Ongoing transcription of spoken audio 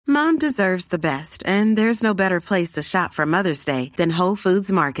Mom deserves the best, and there's no better place to shop for Mother's Day than Whole Foods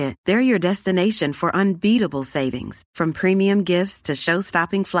Market. They're your destination for unbeatable savings, from premium gifts to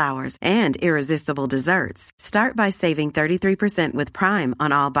show-stopping flowers and irresistible desserts. Start by saving 33% with Prime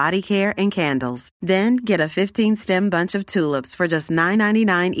on all body care and candles. Then get a 15-stem bunch of tulips for just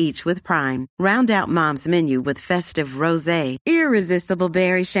 $9.99 each with Prime. Round out Mom's menu with festive rosé, irresistible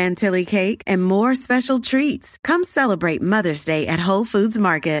berry chantilly cake, and more special treats. Come celebrate Mother's Day at Whole Foods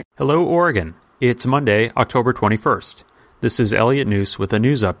Market. Hello, Oregon. It's Monday, October 21st. This is Elliot Noose with a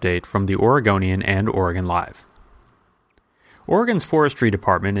news update from the Oregonian and Oregon Live. Oregon's Forestry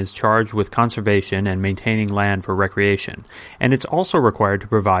Department is charged with conservation and maintaining land for recreation, and it's also required to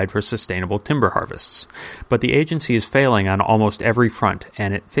provide for sustainable timber harvests. But the agency is failing on almost every front,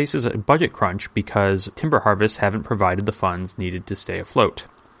 and it faces a budget crunch because timber harvests haven't provided the funds needed to stay afloat.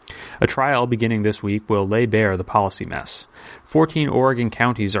 A trial beginning this week will lay bare the policy mess. 14 Oregon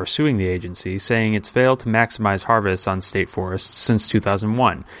counties are suing the agency, saying it's failed to maximize harvests on state forests since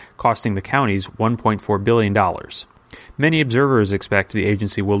 2001, costing the counties $1.4 billion. Many observers expect the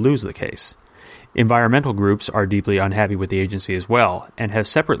agency will lose the case. Environmental groups are deeply unhappy with the agency as well, and have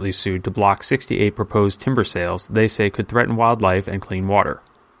separately sued to block 68 proposed timber sales they say could threaten wildlife and clean water.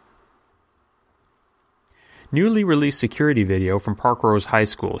 Newly released security video from Parkrose High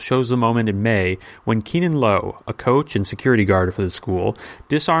School shows the moment in May when Keenan Lowe, a coach and security guard for the school,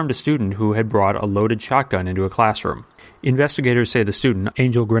 disarmed a student who had brought a loaded shotgun into a classroom. Investigators say the student,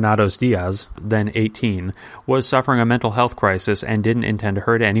 Angel Granados Diaz, then 18, was suffering a mental health crisis and didn't intend to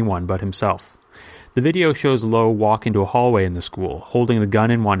hurt anyone but himself. The video shows Lowe walk into a hallway in the school, holding the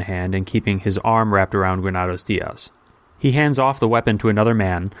gun in one hand and keeping his arm wrapped around Granados Diaz. He hands off the weapon to another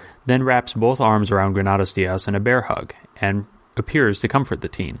man, then wraps both arms around Granados Diaz in a bear hug, and appears to comfort the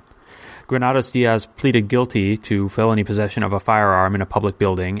teen. Granados Diaz pleaded guilty to felony possession of a firearm in a public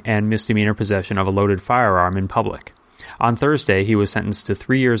building and misdemeanor possession of a loaded firearm in public. On Thursday, he was sentenced to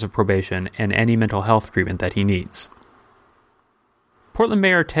 3 years of probation and any mental health treatment that he needs. Portland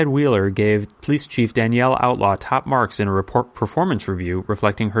Mayor Ted Wheeler gave Police Chief Danielle Outlaw top marks in a performance review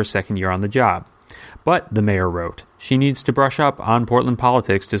reflecting her second year on the job. But, the mayor wrote, she needs to brush up on Portland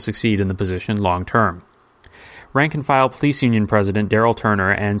politics to succeed in the position long term. Rank-and-file police union president Darrell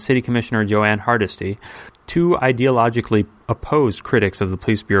Turner and city commissioner Joanne Hardesty, two ideologically opposed critics of the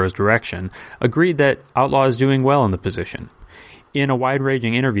police bureau's direction, agreed that Outlaw is doing well in the position. In a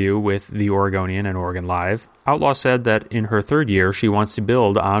wide-ranging interview with The Oregonian and Oregon Live, Outlaw said that in her third year she wants to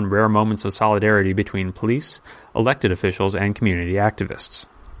build on rare moments of solidarity between police, elected officials, and community activists.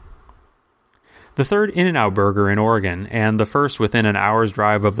 The third In-N-Out Burger in Oregon, and the first within an hour's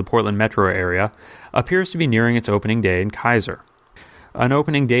drive of the Portland metro area, appears to be nearing its opening day in Kaiser. An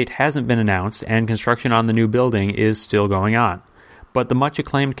opening date hasn't been announced, and construction on the new building is still going on. But the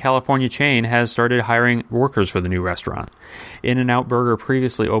much-acclaimed California chain has started hiring workers for the new restaurant. In-N-Out Burger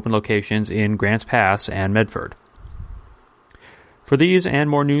previously opened locations in Grants Pass and Medford. For these and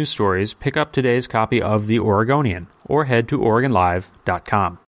more news stories, pick up today's copy of The Oregonian, or head to OregonLive.com.